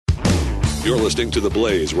You're listening to the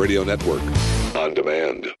Blaze Radio Network. On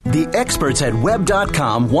demand. The experts at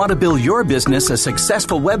Web.com want to build your business a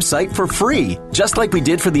successful website for free, just like we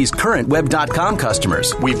did for these current Web.com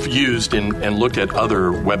customers. We've used and looked at other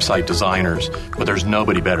website designers, but there's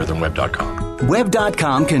nobody better than Web.com.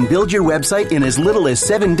 Web.com can build your website in as little as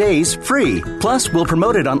 7 days free. Plus, we'll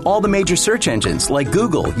promote it on all the major search engines like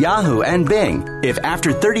Google, Yahoo, and Bing. If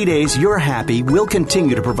after 30 days you're happy, we'll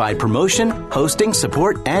continue to provide promotion, hosting,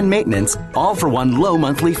 support, and maintenance, all for one low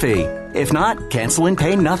monthly fee. If not, cancel and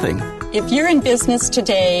pay nothing. If you're in business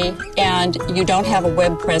today and you don't have a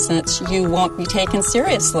web presence, you won't be taken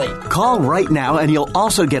seriously. Call right now and you'll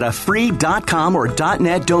also get a free .com or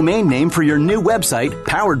 .net domain name for your new website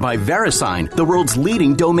powered by VeriSign, the world's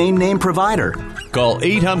leading domain name provider. Call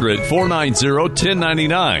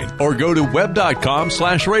 800-490-1099 or go to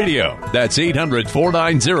web.com/radio. That's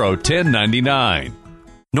 800-490-1099.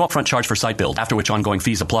 No upfront charge for site build, after which ongoing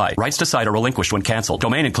fees apply. Rights to site are relinquished when canceled.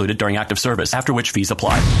 Domain included during active service, after which fees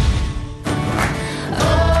apply.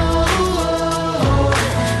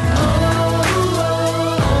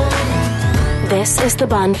 This is The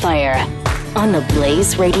Bonfire on the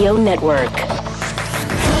Blaze Radio Network.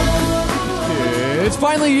 It's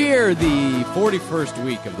finally here, the 41st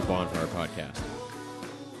week of the Bonfire podcast.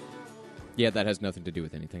 Yeah, that has nothing to do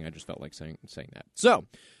with anything. I just felt like saying that. So,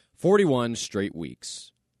 41 straight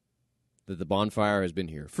weeks that the Bonfire has been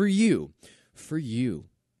here for you,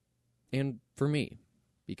 and for me,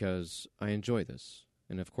 because I enjoy this.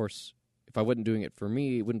 And of course, if I wasn't doing it for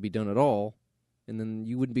me, it wouldn't be done at all, and then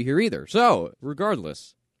you wouldn't be here either. So,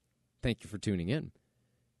 regardless, thank you for tuning in.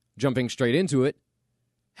 Jumping straight into it,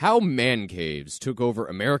 how man caves took over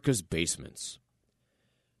America's basements.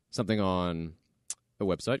 Something on a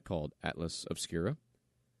website called Atlas Obscura.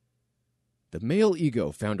 The Male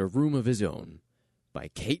Ego Found a Room of His Own by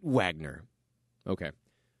Kate Wagner. Okay.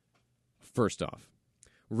 First off,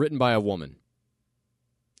 written by a woman.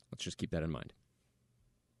 Let's just keep that in mind.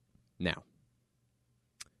 Now,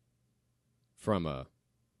 from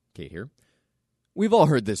Kate here. We've all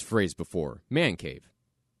heard this phrase before, man cave.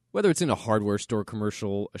 Whether it's in a hardware store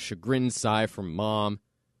commercial, a chagrined sigh from mom,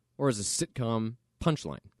 or as a sitcom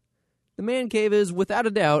punchline. The man cave is, without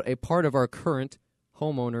a doubt, a part of our current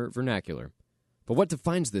homeowner vernacular. But what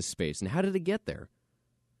defines this space, and how did it get there?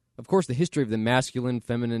 Of course, the history of the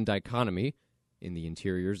masculine-feminine dichotomy in the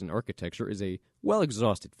interiors and architecture is a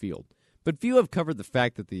well-exhausted field. But few have covered the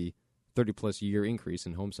fact that the 30-plus year increase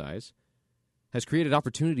in home size has created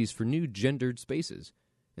opportunities for new gendered spaces,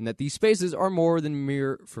 and that these spaces are more than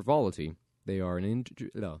mere frivolity. They are an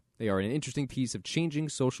interesting piece of changing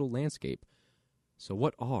social landscape. So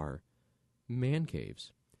what are man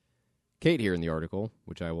caves? Kate here in the article,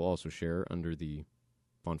 which I will also share under the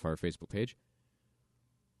Bonfire Facebook page,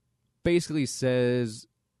 basically says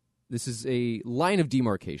this is a line of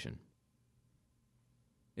demarcation.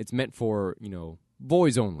 It's meant for,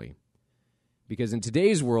 boys only. Because in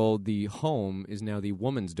today's world, the home is now the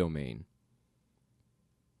woman's domain.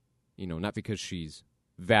 Not because she's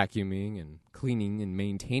vacuuming and cleaning and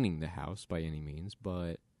maintaining the house by any means,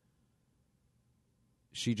 but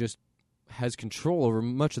she just has control over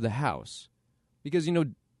much of the house. Because,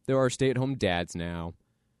 there are stay-at-home dads now.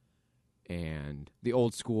 And the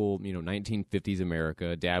old school, 1950s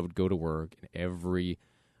America, dad would go to work, and every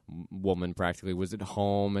woman practically was at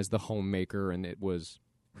home as the homemaker, and it was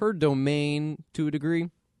her domain to a degree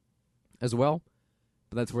as well.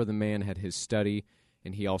 But that's where the man had his study,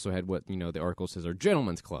 and he also had what, the article says are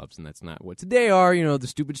gentlemen's clubs, and that's not what today are, the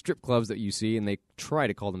stupid strip clubs that you see, and they try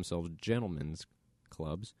to call themselves gentlemen's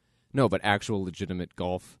clubs. No, but actual legitimate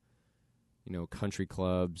golf, country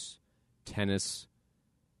clubs, tennis,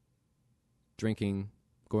 drinking,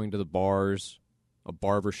 going to the bars, a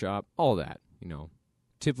barber shop, all that,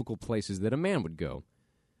 typical places that a man would go.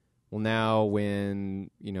 Well, now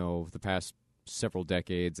when, the past several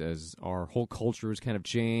decades, as our whole culture has kind of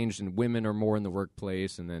changed and women are more in the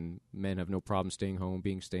workplace and then men have no problem staying home,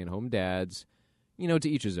 being stay-at-home dads, to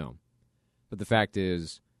each his own. But the fact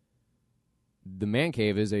is, the man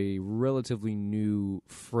cave is a relatively new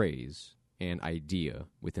phrase and idea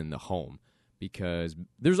within the home. Because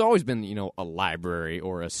there's always been, a library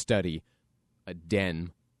or a study, a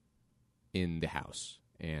den in the house.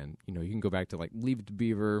 And, you can go back to, Leave It to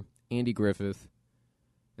Beaver, Andy Griffith,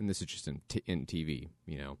 and this is just in TV,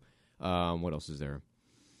 What else is there?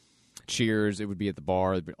 Cheers, it would be at the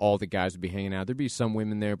bar. All the guys would be hanging out. There'd be some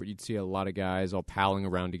women there, but you'd see a lot of guys all palling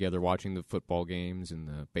around together watching the football games and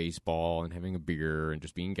the baseball and having a beer and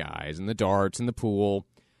just being guys and the darts and the pool.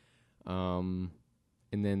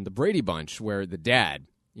 And then the Brady Bunch, where the dad,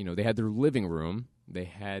 they had their living room, they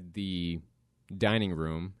had the dining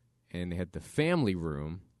room, and they had the family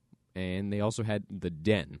room, and they also had the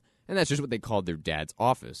den. And that's just what they called their dad's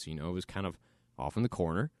office. You know, it was kind of off in the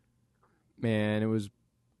corner, and it was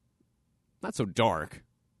not so dark,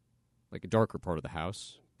 like a darker part of the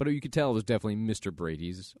house. But you could tell it was definitely Mr.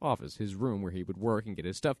 Brady's office, his room where he would work and get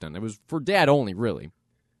his stuff done. It was for Dad only, really.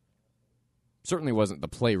 Certainly wasn't the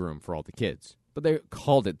playroom for all the kids. But they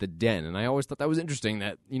called it the den, and I always thought that was interesting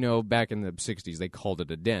that, you know, back in the 60s they called it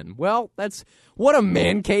a den. Well, that's what a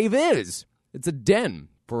man cave is. It's a den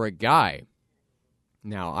for a guy.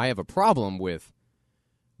 Now, I have a problem with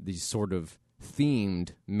these sort of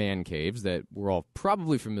themed man caves that we're all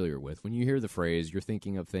probably familiar with. When you hear the phrase, you're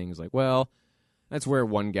thinking of things like, well, that's where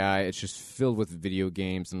one guy, it's just filled with video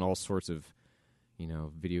games and all sorts of, you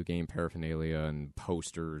know, video game paraphernalia and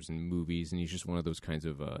posters and movies, and he's just one of those kinds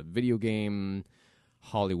of video game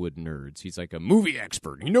Hollywood nerds. He's like a movie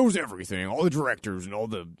expert. He knows everything, all the directors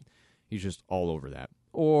and he's just all over that.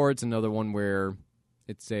 Or it's another one where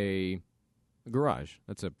it's a garage.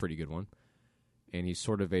 That's a pretty good one. And he's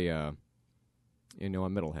sort of a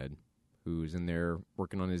metalhead who's in there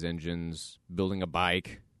working on his engines, building a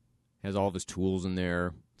bike, has all of his tools in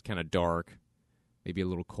there. It's kind of dark. Maybe a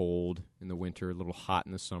little cold in the winter, a little hot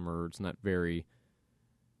in the summer. It's not very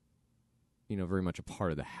much a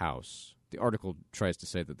part of the house. The article tries to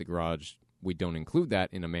say that the garage, we don't include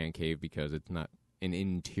that in a man cave because it's not an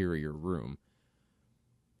interior room.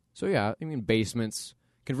 So yeah, I mean basements,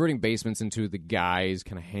 converting basements into the guy's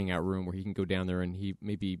kind of hangout room where he can go down there and he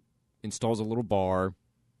maybe installs a little bar,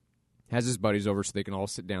 has his buddies over so they can all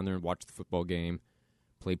sit down there and watch the football game,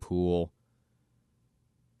 play pool,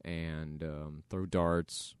 and throw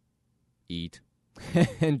darts, eat,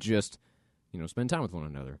 and just, spend time with one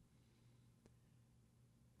another.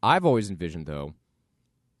 I've always envisioned, though,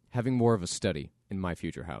 having more of a study in my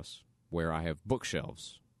future house where I have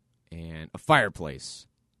bookshelves and a fireplace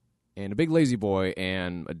and a big lazy boy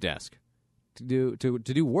and a desk to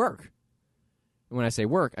do work. And when I say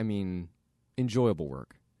work, I mean enjoyable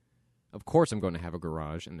work. Of course I'm going to have a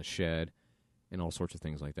garage and a shed and all sorts of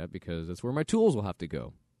things like that because that's where my tools will have to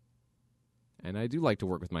go. And I do like to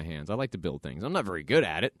work with my hands. I like to build things. I'm not very good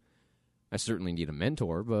at it. I certainly need a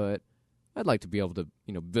mentor, but I'd like to be able to,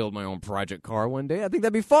 build my own project car one day. I think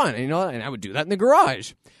that'd be fun, and I would do that in the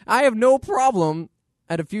garage. I have no problem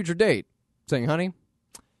at a future date saying, honey,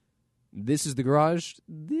 this is the garage.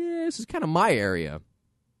 This is kind of my area.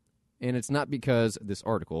 And it's not because this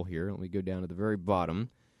article here, let me go down to the very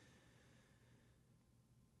bottom,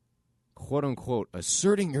 quote unquote,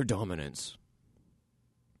 asserting your dominance.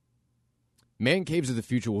 Man caves of the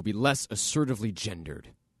future will be less assertively gendered,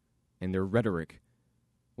 and their rhetoric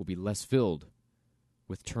will be less filled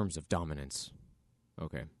with terms of dominance.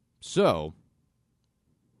 Okay, so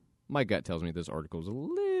my gut tells me this article is a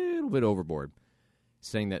little bit overboard,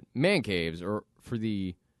 saying that man caves are for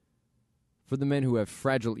the men who have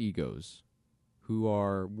fragile egos, who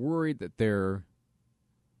are worried that their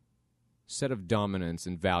set of dominance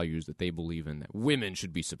and values that they believe in, that women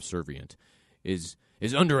should be subservient, is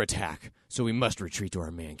under attack, so we must retreat to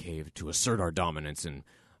our man cave to assert our dominance and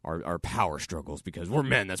our power struggles because we're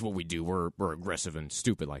men. That's what we do. We're aggressive and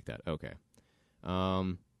stupid like that. Okay.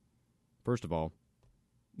 First of all,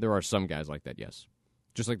 there are some guys like that, yes.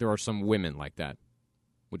 Just like there are some women like that,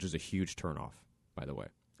 which is a huge turnoff, by the way.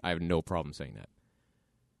 I have no problem saying that.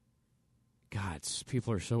 God,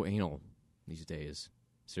 people are so anal these days.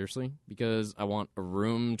 Seriously? Because I want a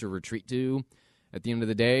room to retreat to. At the end of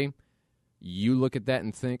the day, you look at that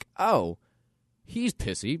and think, oh, he's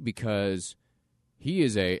pissy because he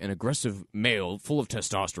is an aggressive male full of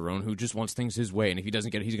testosterone who just wants things his way, and if he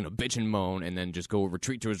doesn't get it, he's going to bitch and moan and then just go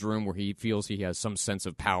retreat to his room where he feels he has some sense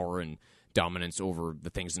of power and dominance over the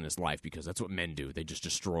things in his life because that's what men do. They just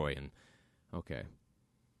destroy. And okay.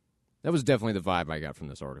 That was definitely the vibe I got from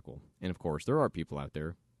this article. And, of course, there are people out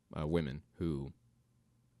there, women, who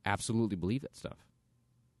absolutely believe that stuff.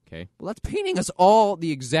 Okay? Well, that's painting us all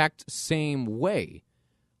the exact same way.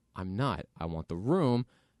 I'm not. I want the room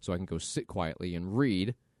so I can go sit quietly and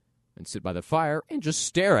read and sit by the fire and just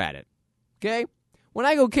stare at it. Okay? When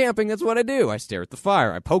I go camping, that's what I do. I stare at the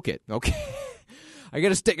fire. I poke it. Okay? I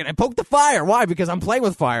get a stick and I poke the fire. Why? Because I'm playing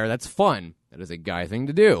with fire. That's fun. That is a guy thing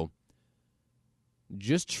to do.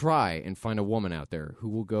 Just try and find a woman out there who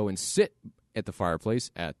will go and sit at the fireplace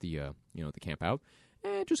at the the camp out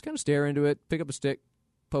and just kind of stare into it, pick up a stick,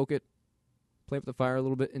 poke it, play with the fire a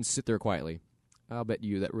little bit, and sit there quietly. I'll bet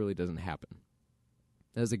you that really doesn't happen.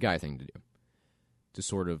 That is a guy thing to do, to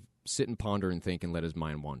sort of sit and ponder and think and let his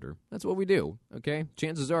mind wander. That's what we do, okay?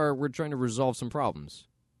 Chances are we're trying to resolve some problems.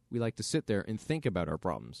 We like to sit there and think about our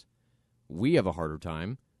problems. We have a harder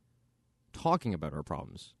time talking about our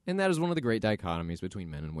problems. And that is one of the great dichotomies between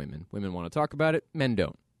men and women. Women want to talk about it, men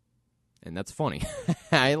don't. And that's funny.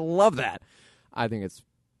 I love that. I think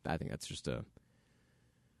that's just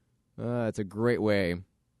it's a great way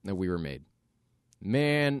that we were made.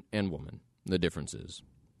 Man and woman, the differences.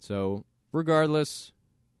 So, regardless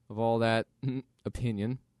of all that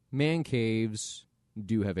opinion, man caves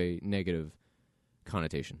do have a negative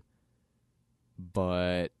connotation.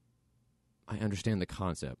 But I understand the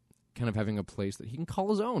concept. Kind of having a place that he can call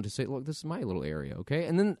his own to say, look, this is my little area, okay?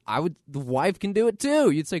 And then the wife can do it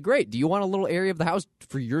too. You'd say, great, do you want a little area of the house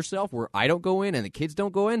for yourself where I don't go in and the kids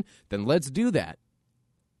don't go in? Then let's do that.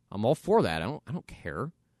 I'm all for that. I don't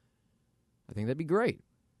care. I think that'd be great.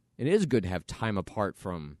 It is good to have time apart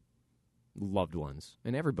from loved ones,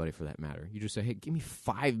 and everybody for that matter. You just say, hey, give me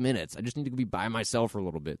 5 minutes. I just need to be by myself for a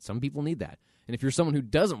little bit. Some people need that. And if you're someone who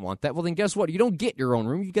doesn't want that, well, then guess what? You don't get your own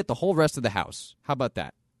room. You get the whole rest of the house. How about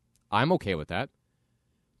that? I'm okay with that.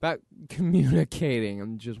 About communicating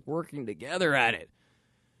and just working together at it.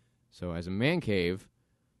 So as a man cave,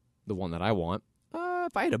 the one that I want,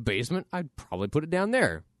 if I had a basement, I'd probably put it down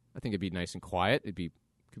there. I think it'd be nice and quiet. Could be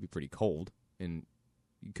pretty cold, and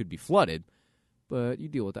you could be flooded, but you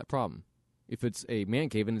deal with that problem. If it's a man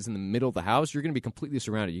cave and it's in the middle of the house, you're going to be completely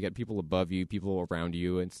surrounded. You got people above you, people around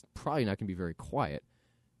you, and it's probably not going to be very quiet,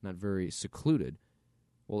 not very secluded.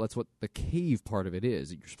 Well, that's what the cave part of it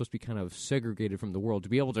is. You're supposed to be kind of segregated from the world to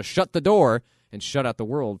be able to shut the door and shut out the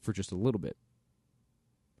world for just a little bit.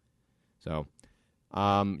 So,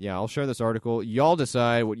 I'll share this article. Y'all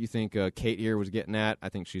decide what you think Kate here was getting at. I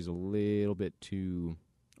think she's a little bit too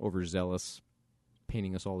overzealous,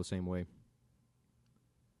 painting us all the same way.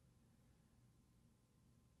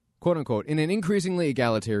 Quote, unquote, in an increasingly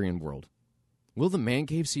egalitarian world, will the man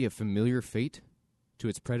cave see a familiar fate to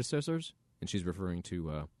its predecessors? And she's referring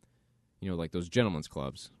to, like those gentlemen's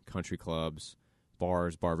clubs, country clubs,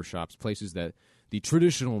 bars, barbershops, places that the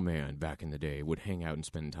traditional man back in the day would hang out and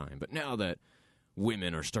spend time. But now that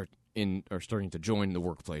women are starting to join the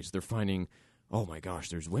workplace, they're finding, oh my gosh,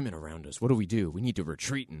 there's women around us. What do? We need to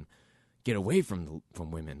retreat and get away from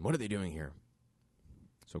women. What are they doing here?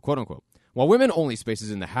 So, quote unquote, while women-only spaces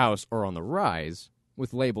in the house are on the rise,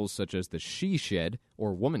 with labels such as the she shed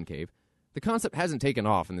or woman cave, the concept hasn't taken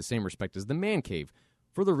off in the same respect as the man cave,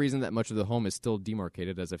 for the reason that much of the home is still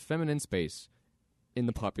demarcated as a feminine space in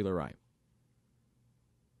the popular eye.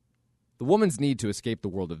 The woman's need to escape the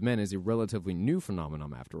world of men is a relatively new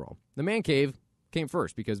phenomenon, after all. The man cave came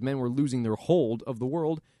first because men were losing their hold of the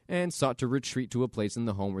world and sought to retreat to a place in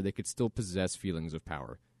the home where they could still possess feelings of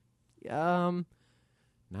power.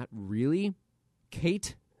 Not really.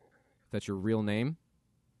 Kate, if that's your real name.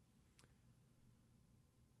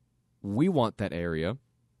 We want that area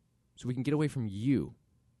so we can get away from you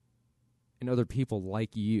and other people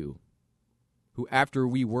like you who, after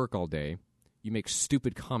we work all day, you make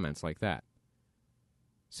stupid comments like that.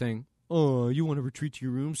 Saying, oh, you want to retreat to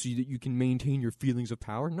your room so that you can maintain your feelings of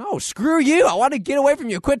power? No, screw you. I want to get away from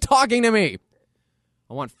you. Quit talking to me.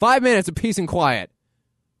 I want 5 minutes of peace and quiet.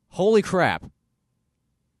 Holy crap.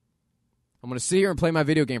 I'm going to sit here and play my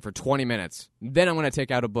video game for 20 minutes. Then I'm going to take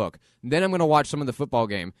out a book. Then I'm going to watch some of the football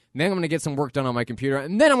game. Then I'm going to get some work done on my computer.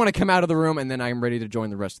 And then I'm going to come out of the room, and then I'm ready to join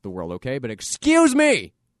the rest of the world, okay? But excuse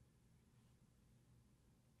me!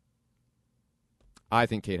 I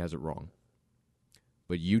think Kate has it wrong.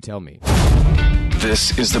 But you tell me.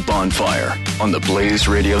 This is The Bonfire on the Blaze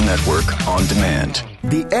Radio Network on demand.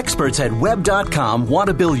 The experts at Web.com want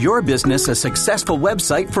to build your business a successful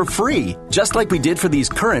website for free, just like we did for these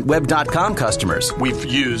current Web.com customers. We've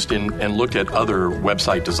used and looked at other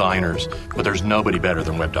website designers, but there's nobody better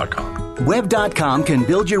than Web.com. Web.com can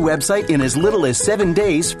build your website in as little as 7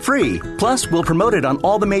 days free. Plus, we'll promote it on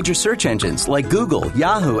all the major search engines like Google,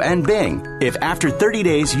 Yahoo, and Bing. If after 30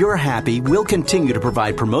 days you're happy, we'll continue to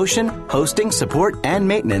provide promotion, hosting, support, and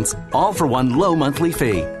maintenance, all for one low monthly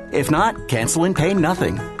fee. If not, cancel and pay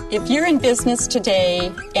nothing. If you're in business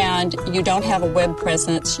today and you don't have a web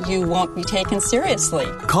presence, you won't be taken seriously.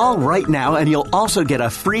 Call right now and you'll also get a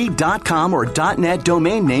free .com or .net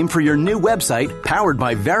domain name for your new website powered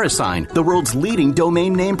by VeriSign, the world's leading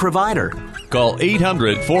domain name provider. Call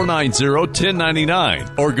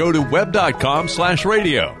 800-490-1099 or go to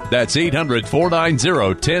web.com/radio. That's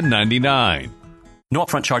 800-490-1099. No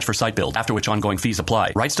upfront charge for site build, after which ongoing fees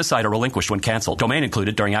apply. Rights to site are relinquished when canceled. Domain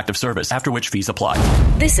included during active service, after which fees apply.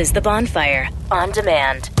 This is The Bonfire on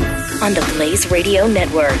demand on the Blaze Radio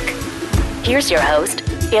Network. Here's your host,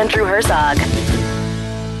 Andrew Herzog.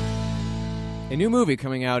 A new movie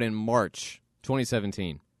coming out in March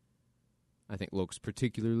 2017. I think looks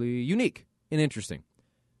particularly unique and interesting.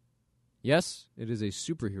 Yes, it is a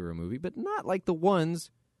superhero movie, but not like the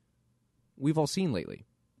ones we've all seen lately.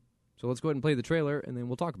 So let's go ahead and play the trailer, and then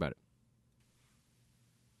we'll talk about it.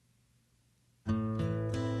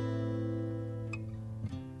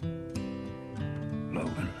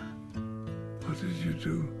 Logan, what did you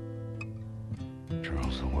do?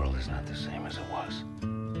 Charles, the world is not the same as it was.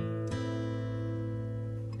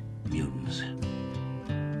 Mutants.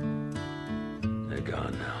 They're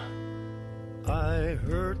gone now. I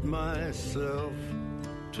hurt myself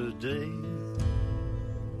today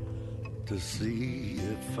to see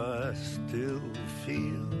if I still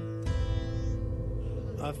feel.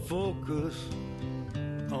 I focus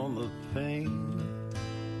on the pain,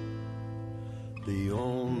 the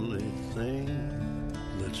only thing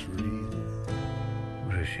that's real.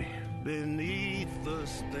 What is she? Beneath the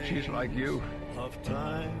stain She's like you. Of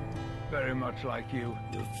time, Very much like you.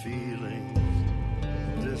 the feelings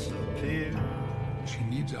disappear. She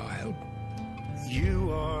needs our help.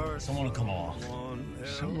 You are Someone will come along.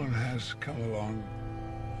 Someone has come along.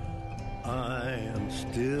 I am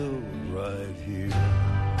still right here,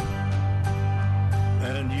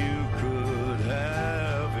 and you could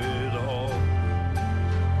have it all.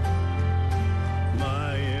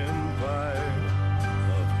 My empire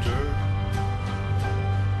of dirt,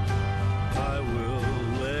 I will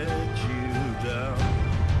let you down.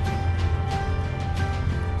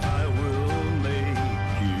 I will make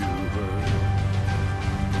you hurt.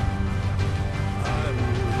 I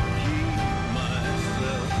will keep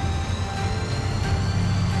myself.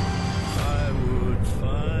 I would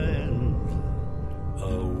find a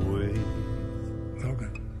way.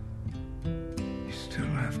 Logan, you still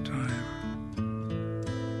have time.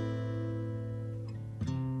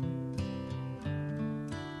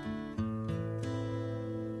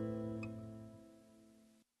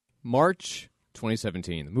 March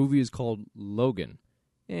 2017. The movie is called Logan.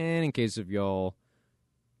 And in case of y'all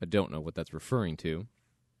don't know what that's referring to,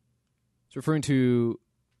 it's referring to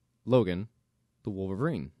Logan, the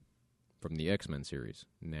Wolverine, from the X-Men series.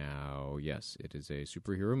 Now, yes, it is a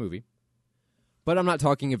superhero movie, but I'm not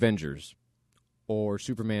talking Avengers or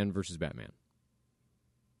Superman versus Batman.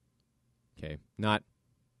 Okay, not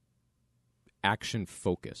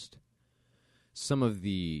action-focused. Some of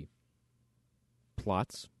the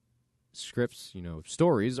plots, scripts,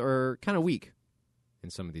 stories are kind of weak in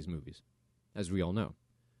some of these movies, as we all know.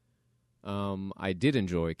 I did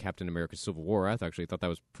enjoy Captain America Civil War. I actually thought that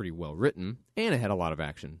was pretty well written, and it had a lot of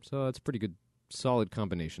action. So it's a pretty good, solid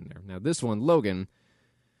combination there. Now, this one, Logan,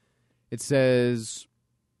 it says,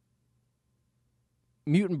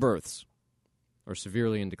 mutant births are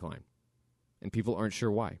severely in decline, and people aren't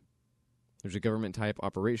sure why. There's a government-type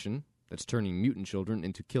operation that's turning mutant children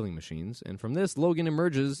into killing machines, and from this, Logan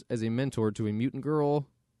emerges as a mentor to a mutant girl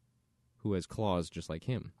who has claws just like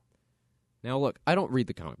him. Now, look, I don't read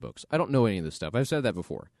the comic books. I don't know any of this stuff. I've said that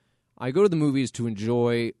before. I go to the movies to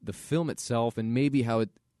enjoy the film itself and maybe how it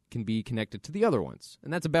can be connected to the other ones,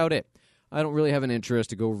 and that's about it. I don't really have an interest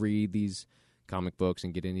to go read these comic books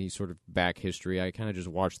and get any sort of back history. I kind of just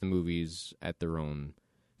watch the movies at their own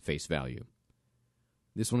face value.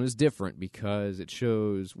 This one is different because it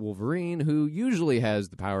shows Wolverine, who usually has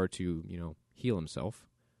the power to, heal himself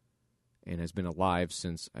and has been alive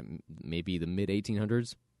since maybe the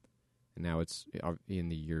mid-1800s. And now it's in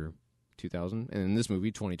the year 2000. And in this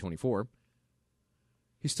movie, 2024,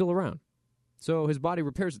 he's still around. So his body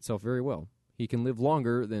repairs itself very well. He can live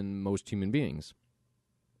longer than most human beings.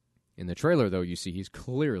 In the trailer, though, you see he's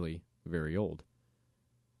clearly very old.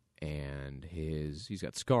 And he's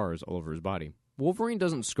got scars all over his body. Wolverine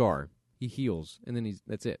doesn't scar. He heals, and then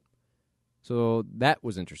that's it. So that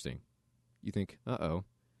was interesting. You think, uh-oh,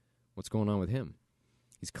 what's going on with him?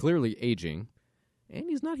 He's clearly aging, and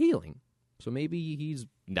he's not healing. So maybe he's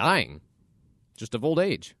dying, just of old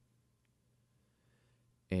age.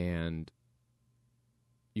 And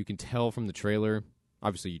you can tell from the trailer,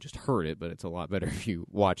 obviously you just heard it, but it's a lot better if you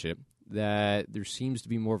watch it, that there seems to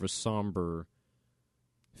be more of a somber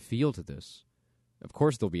feel to this. Of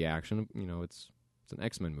course there'll be action. It's an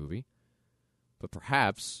X-Men movie. But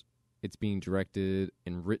perhaps it's being directed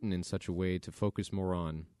and written in such a way to focus more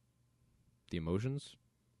on the emotions,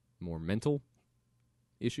 more mental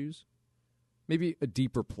issues. Maybe a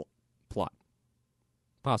deeper plot.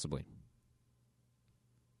 Possibly.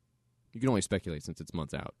 You can only speculate since it's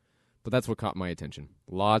months out. But that's what caught my attention.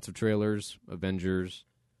 Lots of trailers, Avengers,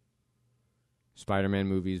 Spider-Man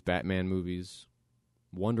movies, Batman movies,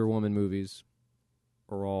 Wonder Woman movies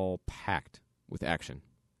are all packed with action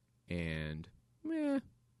and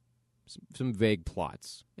some vague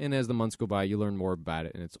plots. And as the months go by, you learn more about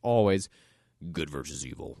it, and it's always good versus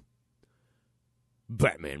evil.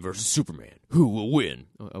 Batman versus Superman. Who will win?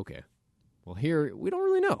 Okay. Well, here, we don't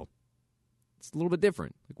really know. It's a little bit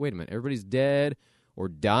different. Like, wait a minute. Everybody's dead or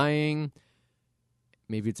dying.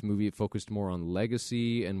 Maybe it's a movie that focused more on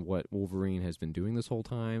legacy and what Wolverine has been doing this whole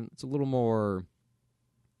time. It's a little more,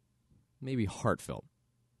 maybe heartfelt.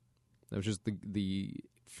 That was just the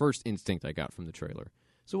first instinct I got from the trailer.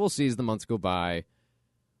 So we'll see as the months go by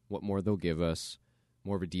what more they'll give us,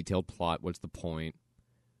 more of a detailed plot, what's the point.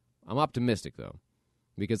 I'm optimistic, though,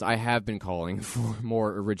 because I have been calling for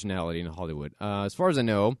more originality in Hollywood. As far as I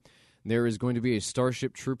know, there is going to be a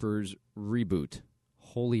Starship Troopers reboot.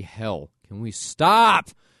 Holy hell. Can we stop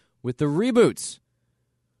with the reboots?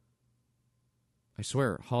 I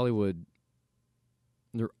swear, Hollywood,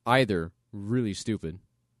 they're either really stupid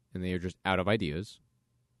and they are just out of ideas,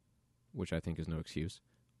 which I think is no excuse,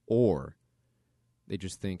 or they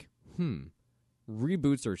just think,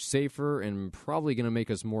 reboots are safer and probably going to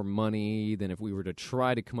make us more money than if we were to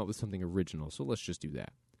try to come up with something original. So let's just do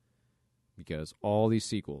that. Because all these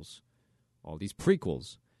sequels, all these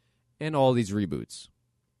prequels, and all these reboots,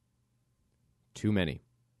 too many.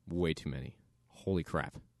 Way too many. Holy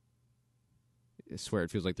crap. I swear it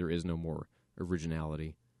feels like there is no more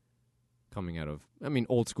originality coming out of,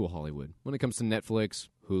 old school Hollywood. When it comes to Netflix,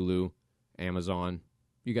 Hulu, Amazon,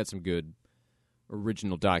 you got some good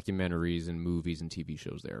original documentaries and movies and TV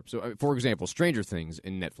shows there. So, for example, Stranger Things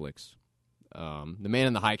in Netflix. The Man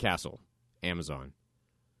in the High Castle, Amazon.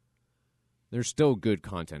 There's still good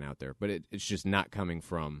content out there, but it's just not coming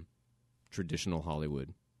from traditional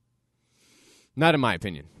Hollywood. Not in my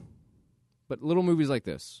opinion. But little movies like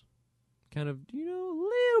this, kind of, a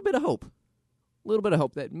little bit of hope. A little bit of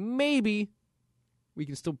hope that maybe we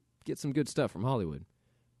can still get some good stuff from Hollywood,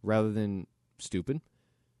 rather than stupid,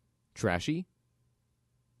 trashy,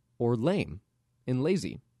 or lame and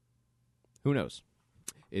lazy. Who knows?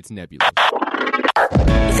 It's nebulous.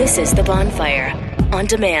 This is The Bonfire, on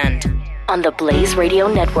demand, on the Blaze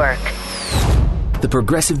Radio Network. The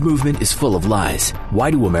progressive movement is full of lies.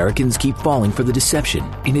 Why do Americans keep falling for the deception?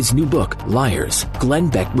 In his new book, Liars, Glenn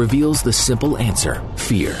Beck reveals the simple answer: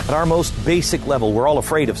 fear. At our most basic level, we're all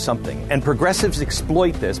afraid of something, and progressives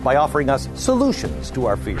exploit this by offering us solutions to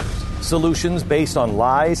our fears. Solutions based on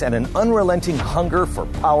lies and an unrelenting hunger for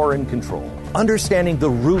power and control. Understanding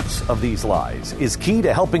the roots of these lies is key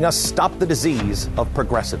to helping us stop the disease of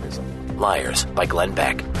progressivism. Liars by Glenn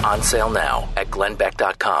Beck. On sale now at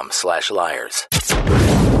glennbeck.com/liars.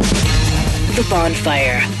 The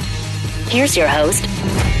Bonfire. Here's your host,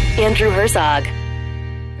 Andrew Herzog.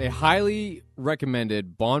 A highly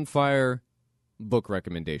recommended Bonfire book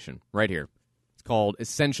recommendation right here. It's called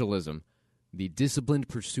Essentialism, The Disciplined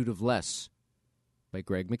Pursuit of Less by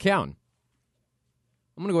Greg McKeown.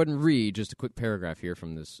 I'm going to go ahead and read just a quick paragraph here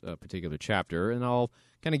from this particular chapter, and I'll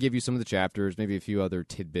kind of give you some of the chapters, maybe a few other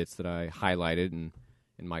tidbits that I highlighted in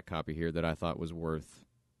my copy here that I thought was worth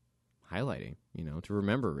highlighting, to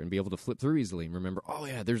remember and be able to flip through easily and remember, oh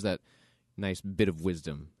yeah, there's that nice bit of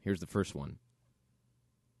wisdom. Here's the first one.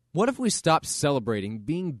 What if we stopped celebrating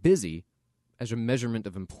being busy as a measurement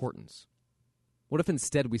of importance? What if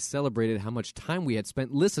instead we celebrated how much time we had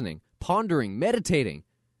spent listening, pondering, meditating,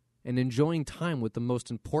 and enjoying time with the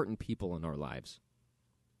most important people in our lives?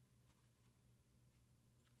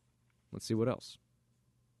 Let's see what else.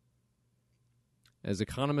 As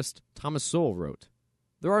economist Thomas Sowell wrote,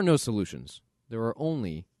 there are no solutions. There are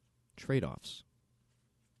only trade-offs.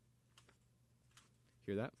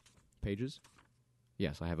 Hear that? Pages?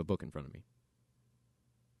 Yes, I have a book in front of me.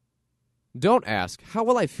 Don't ask, how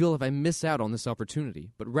will I feel if I miss out on this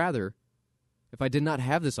opportunity? But rather, if I did not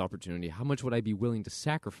have this opportunity, how much would I be willing to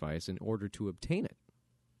sacrifice in order to obtain it?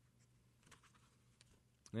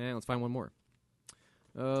 Let's find one more.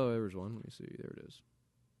 Oh, there was one. Let me see. There it is.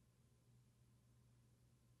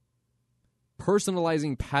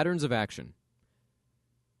 Personalizing patterns of action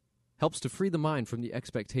helps to free the mind from the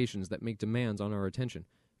expectations that make demands on our attention,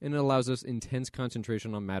 and it allows us intense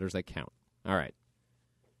concentration on matters that count. All right.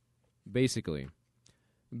 Basically,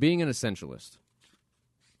 being an essentialist.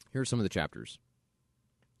 Here are some of the chapters.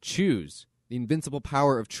 Choose the invincible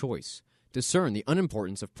power of choice. Discern the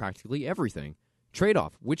unimportance of practically everything.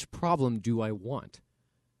 Trade-off, which problem do I want?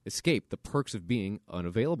 Escape the perks of being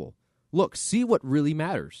unavailable. Look, see what really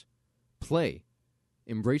matters. Play.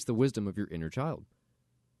 Embrace the wisdom of your inner child.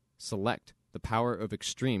 Select the power of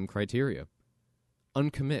extreme criteria.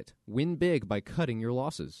 Uncommit. Win big by cutting your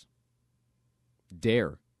losses.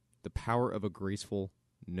 Dare. The power of a graceful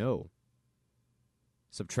no.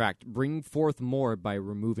 Subtract. Bring forth more by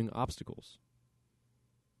removing obstacles.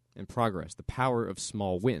 And progress. The power of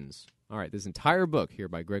small wins. All right, this entire book here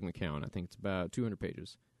by Greg McKeown, I think it's about 200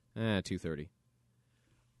 pages. 230.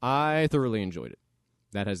 I thoroughly enjoyed it.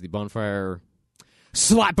 That has the bonfire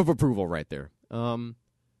slap of approval right there.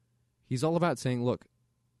 He's all about saying, look,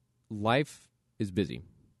 life is busy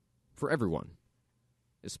for everyone,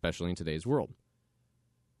 especially in today's world.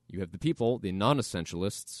 You have the people, the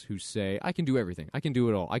non-essentialists, who say, I can do everything. I can do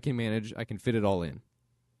it all. I can manage. I can fit it all in.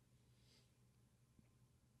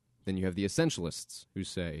 Then you have the essentialists who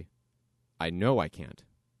say, I know I can't.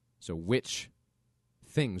 So which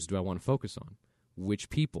things do I want to focus on? Which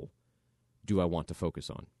people do I want to focus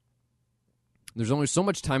on? There's only so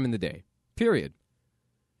much time in the day, period.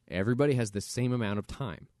 Everybody has the same amount of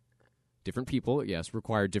time. Different people, yes,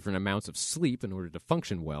 require different amounts of sleep in order to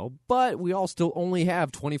function well, but we all still only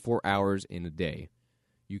have 24 hours in a day.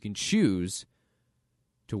 You can choose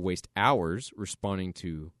to waste hours responding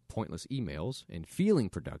to pointless emails and feeling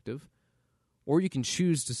productive, or you can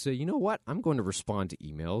choose to say, you know what, I'm going to respond to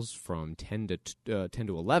emails from 10 to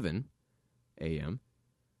 11 a.m.,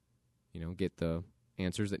 get the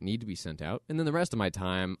answers that need to be sent out, and then the rest of my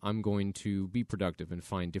time, I'm going to be productive and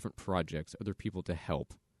find different projects, other people to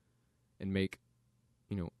help, and make,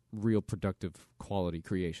 real productive quality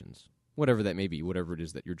creations, whatever that may be, whatever it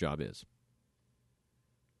is that your job is.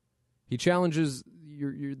 He challenges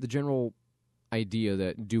the general idea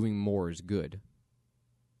that doing more is good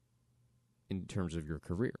in terms of your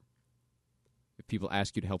career. If people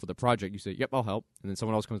ask you to help with a project, you say, yep, I'll help. And then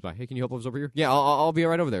someone else comes by, hey, can you help us over here? Yeah, I'll be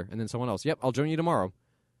right over there. And then someone else, yep, I'll join you tomorrow.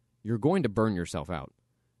 You're going to burn yourself out.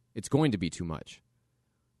 It's going to be too much.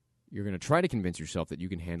 You're going to try to convince yourself that you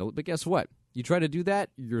can handle it, but guess what? You try to do that,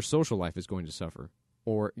 your social life is going to suffer,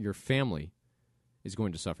 or your family is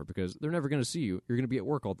going to suffer because they're never going to see you. You're going to be at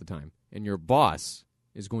work all the time, and your boss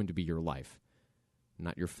is going to be your life,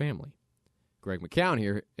 not your family. Greg McKeown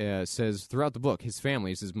here says throughout the book, his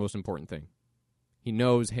family is his most important thing. He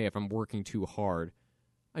knows, hey, if I'm working too hard,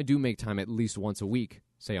 I do make time at least once a week,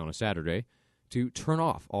 say on a Saturday, to turn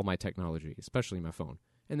off all my technology, especially my phone,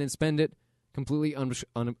 and then spend it completely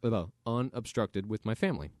unobstructed with my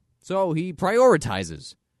family. So he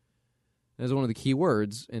prioritizes. That's one of the key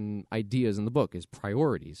words and ideas in the book is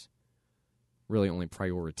priorities. Really only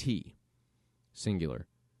priority, singular.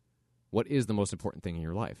 What is the most important thing in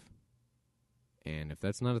your life? And if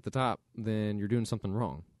that's not at the top, then you're doing something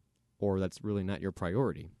wrong. Or that's really not your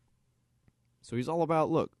priority. So he's all about,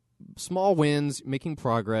 look, small wins, making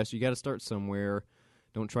progress. You got to start somewhere.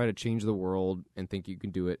 Don't try to change the world and think you can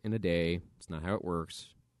do it in a day. It's not how it works.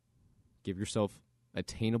 Give yourself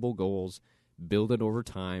attainable goals. Build it over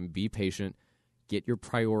time. Be patient. Get your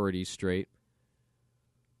priorities straight.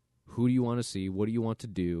 Who do you want to see? What do you want to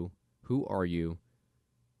do? Who are you?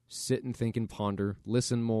 Sit and think and ponder.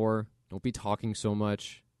 Listen more. Don't be talking so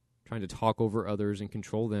much. Trying to talk over others and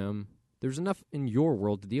control them. There's enough in your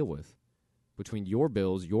world to deal with. Between your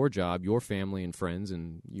bills, your job, your family and friends,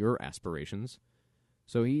 and your aspirations.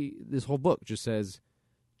 So this whole book just says,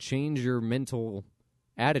 change your mental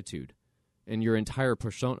attitude and your entire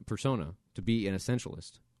persona to be an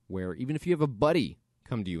essentialist. Where even if you have a buddy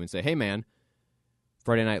come to you and say, "Hey, man,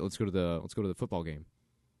 Friday night, let's go to the football game."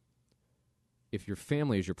 If your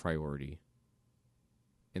family is your priority,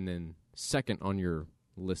 and then second on your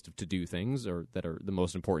list of to-do things or that are the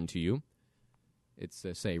most important to you, it's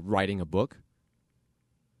say writing a book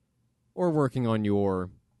or working on your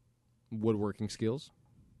woodworking skills,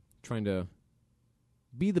 trying to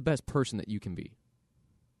be the best person that you can be.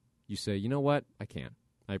 You say, you know what? I can't.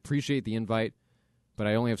 I appreciate the invite, but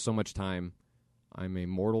I only have so much time. I'm a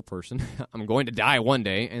mortal person. I'm going to die one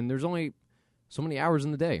day, and there's only so many hours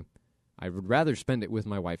in the day. I would rather spend it with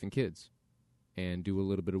my wife and kids and do a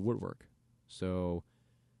little bit of woodwork. So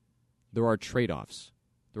there are trade-offs.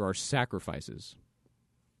 There are sacrifices.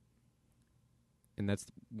 And that's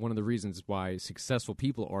one of the reasons why successful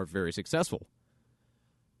people are very successful.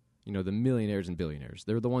 You know, the millionaires and billionaires.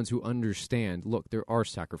 They're the ones who understand, look, there are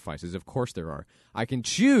sacrifices. Of course there are. I can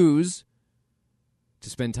choose to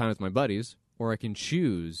spend time with my buddies, or I can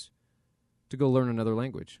choose to go learn another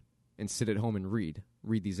language and sit at home and read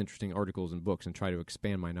these interesting articles and books and try to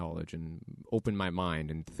expand my knowledge and open my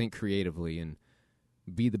mind and think creatively and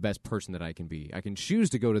be the best person that I can be. I can choose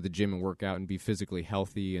to go to the gym and work out and be physically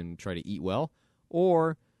healthy and try to eat well,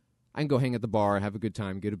 or I can go hang at the bar, have a good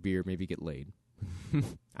time, get a beer, maybe get laid.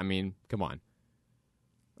 I mean, come on.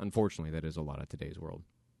 Unfortunately, that is a lot of today's world.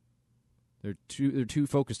 They're too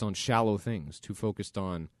focused on shallow things, too focused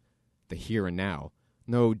on the here and now.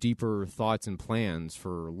 No deeper thoughts and plans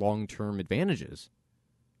for long-term advantages.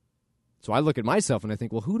 So I look at myself and I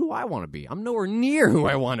think, well, who do I want to be? I'm nowhere near who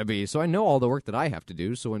I want to be. So I know all the work that I have to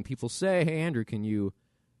do. So when people say, hey, Andrew, can you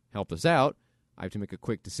help us out? I have to make a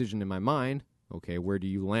quick decision in my mind. Okay, where do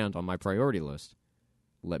you land on my priority list?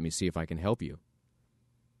 let me see if I can help you.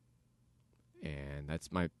 And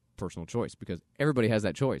that's my personal choice, because everybody has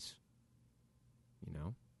that choice. You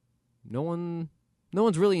know, no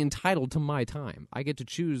one's really entitled to my time. I get to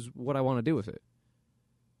choose what I want to do with it.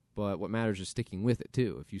 But what matters is sticking with it,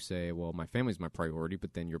 too. If you say, well, my family's my priority,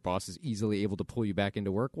 but then your boss is easily able to pull you back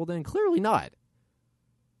into work, well, then clearly not.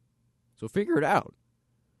 So figure it out.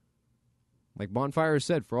 Like Bonfire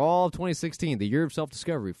said, for all of 2016, the year of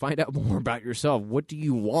self-discovery, find out more about yourself. What do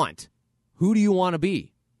you want? Who do you want to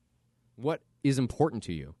be? What is important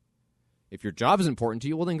to you? If your job is important to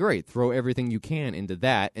you, well, then great. Throw everything you can into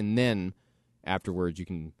that, and then afterwards you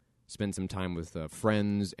can spend some time with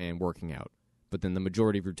friends and working out. But then the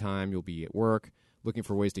majority of your time you'll be at work, looking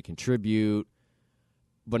for ways to contribute,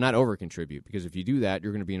 but not over-contribute. Because if you do that,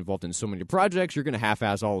 you're going to be involved in so many projects, you're going to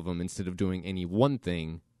half-ass all of them instead of doing any one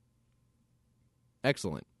thing.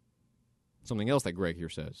 Excellent. Something else that Greg here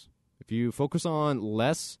says. If you focus on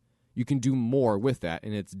less, you can do more with that,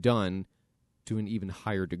 and it's done to an even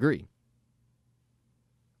higher degree.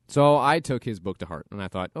 So I took his book to heart, and I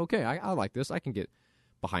thought, okay, I like this. I can get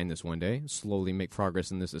behind this one day, slowly make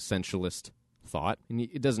progress in this essentialist thought. And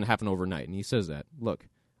it doesn't happen overnight, and he says that. Look,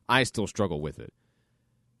 I still struggle with it,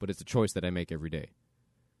 but it's a choice that I make every day.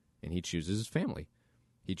 And he chooses his family.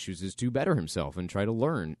 He chooses to better himself and try to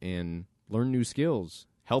learn new skills,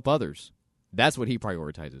 help others. That's what he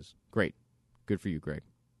prioritizes. Great. Good for you, Greg.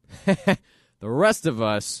 The rest of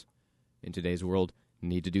us in today's world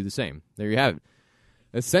need to do the same. There you have it.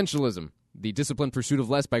 Essentialism, The Disciplined Pursuit of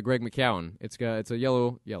Less by Greg McKeown. It's a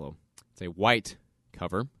yellow. It's a white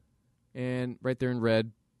cover. And right there in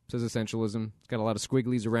red says Essentialism. It's got a lot of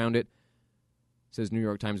squigglies around it. It says New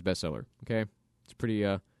York Times bestseller. Okay? It's pretty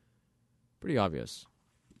obvious.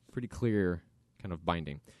 Pretty clear kind of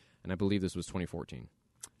binding. And I believe this was 2014.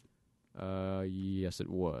 Yes, it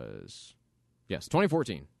was. Yes,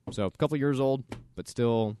 2014. So a couple years old, but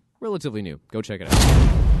still relatively new. Go check it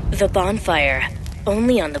out. The Bonfire,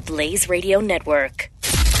 only on the Blaze Radio Network.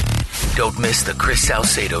 Don't miss the Chris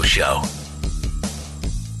Salcedo Show.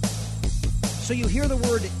 So you hear the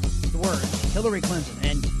word Hillary Clinton,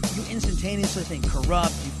 and you instantaneously think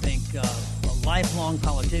corrupt, you think a lifelong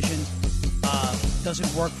politician,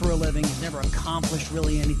 doesn't work for a living, has never accomplished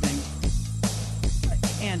really anything.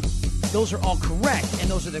 And those are all correct, and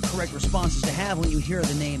those are the correct responses to have when you hear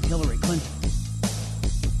the name Hillary Clinton.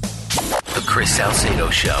 The Chris Salcedo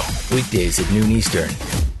Show, weekdays at noon Eastern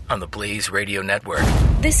on the Blaze Radio Network.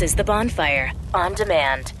 This is The Bonfire, on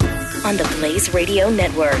demand, on the Blaze Radio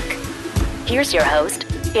Network. Here's your host,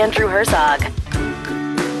 Andrew Herzog.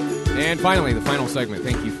 And finally, the final segment.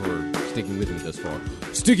 Thank you for sticking with me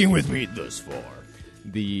thus far.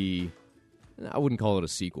 I wouldn't call it a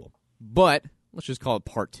sequel, but let's just call it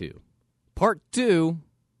part 2. Part 2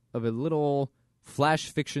 of a little flash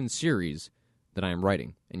fiction series that I am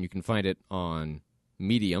writing. And you can find it on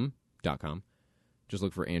medium.com. Just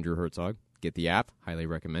look for Andrew Herzog. Get the app. Highly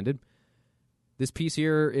recommended. This piece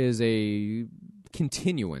here is a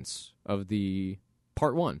continuance of the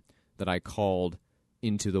part 1 that I called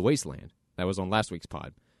Into the Wasteland. That was on last week's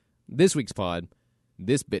pod. This week's pod,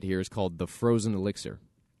 this bit here is called The Frozen Elixir.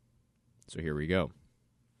 So here we go.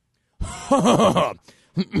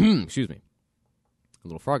 Excuse me. A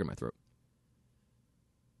little frog in my throat.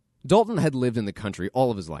 Dalton had lived in the country all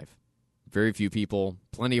of his life. Very few people,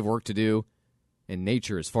 plenty of work to do, and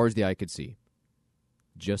nature as far as the eye could see.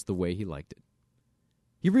 Just the way he liked it.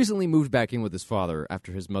 He recently moved back in with his father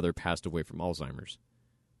after his mother passed away from Alzheimer's.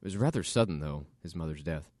 It was rather sudden, though, his mother's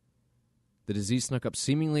death. The disease snuck up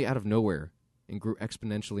seemingly out of nowhere and grew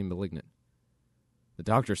exponentially malignant. The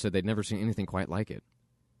doctor said they'd never seen anything quite like it.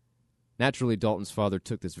 Naturally, Dalton's father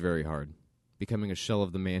took this very hard, becoming a shell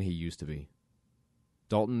of the man he used to be.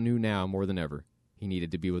 Dalton knew now more than ever he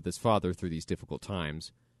needed to be with his father through these difficult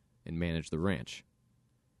times and manage the ranch.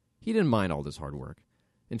 He didn't mind all this hard work.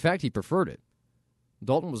 In fact, he preferred it.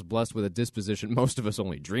 Dalton was blessed with a disposition most of us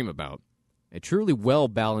only dream about. A truly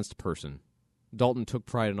well-balanced person. Dalton took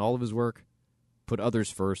pride in all of his work, put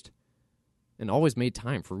others first, and always made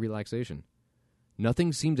time for relaxation.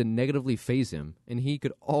 Nothing seemed to negatively faze him, and he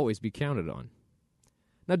could always be counted on.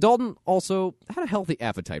 Now, Dalton also had a healthy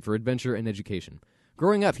appetite for adventure and education.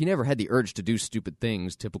 Growing up, he never had the urge to do stupid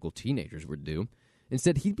things typical teenagers would do.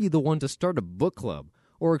 Instead, he'd be the one to start a book club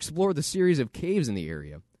or explore the series of caves in the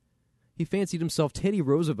area. He fancied himself Teddy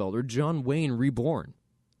Roosevelt or John Wayne reborn.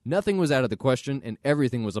 Nothing was out of the question, and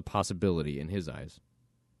everything was a possibility in his eyes.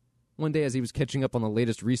 One day, as he was catching up on the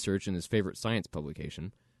latest research in his favorite science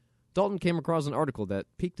publication, Dalton came across an article that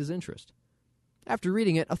piqued his interest. After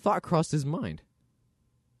reading it, a thought crossed his mind.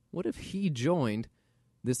 What if he joined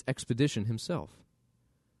this expedition himself?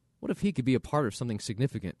 What if he could be a part of something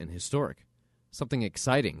significant and historic? Something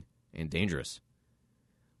exciting and dangerous?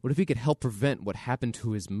 What if he could help prevent what happened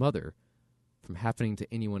to his mother from happening to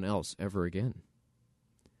anyone else ever again?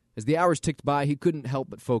 As the hours ticked by, he couldn't help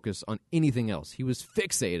but focus on anything else. He was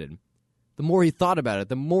fixated. The more he thought about it,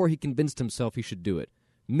 the more he convinced himself he should do it.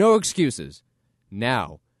 No excuses.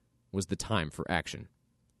 Now was the time for action.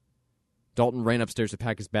 Dalton ran upstairs to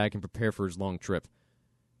pack his bag and prepare for his long trip.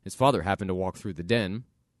 His father happened to walk through the den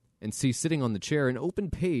and see sitting on the chair an open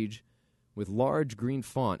page with large green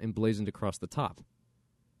font emblazoned across the top.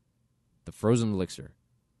 The Frozen Elixir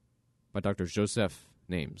by Dr. Joseph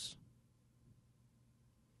Names.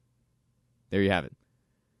 There you have it.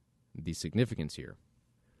 The significance here.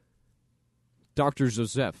 Dr.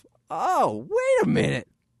 Joseph. Oh, wait a minute.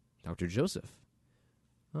 Dr. Joseph.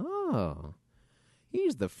 Oh.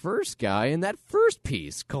 He's the first guy in that first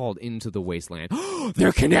piece called Into the Wasteland.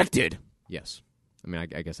 They're connected! Yes. I mean,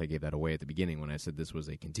 I guess I gave that away at the beginning when I said this was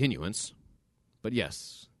a continuance. But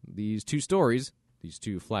yes, these two stories, these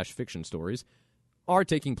two flash fiction stories, are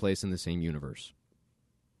taking place in the same universe.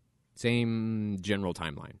 Same general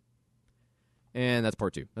timeline. And that's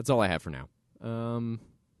part 2. That's all I have for now.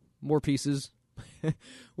 More pieces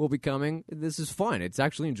will be coming. This is fun. It's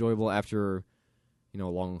actually enjoyable after, a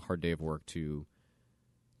long, hard day of work to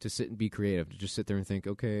sit and be creative, to just sit there and think,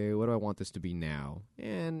 okay, what do I want this to be now?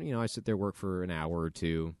 And, I sit there, work for an hour or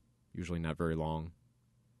two, usually not very long,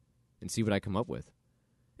 and see what I come up with.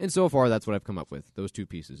 And so far, that's what I've come up with, those 2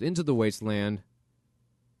 pieces. Into the Wasteland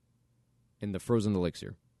and The Frozen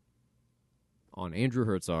Elixir on Andrew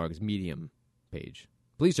Herzog's Medium page.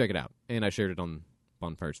 Please check it out. And I shared it on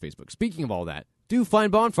Bonfire's Facebook. Speaking of all that, do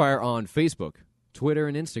find Bonfire on Facebook, Twitter,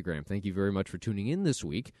 and Instagram. Thank you very much for tuning in this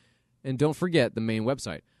week. And don't forget the main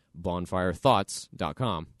website,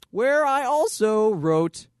 bonfirethoughts.com, where I also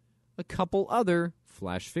wrote a couple other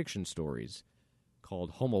flash fiction stories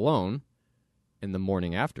called Home Alone and The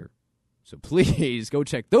Morning After. So please go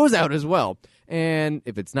check those out as well. And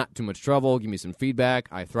if it's not too much trouble, give me some feedback.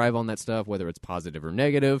 I thrive on that stuff, whether it's positive or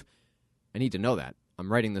negative. I need to know that.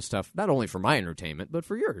 I'm writing this stuff not only for my entertainment, but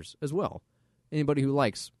for yours as well. Anybody who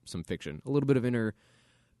likes some fiction, a little bit of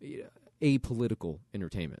apolitical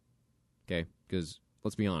entertainment. Okay? Because,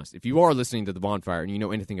 let's be honest, if you are listening to The Bonfire and you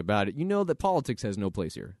know anything about it, you know that politics has no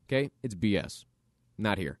place here. Okay? It's BS.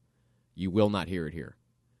 Not here. You will not hear it here.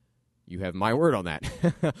 You have my word on that.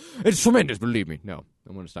 It's tremendous, believe me. No,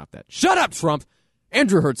 I want to stop that. Shut up, Trump!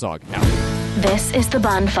 Andrew Herzog, out. This is The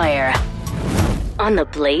Bonfire on the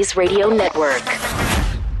Blaze Radio Network.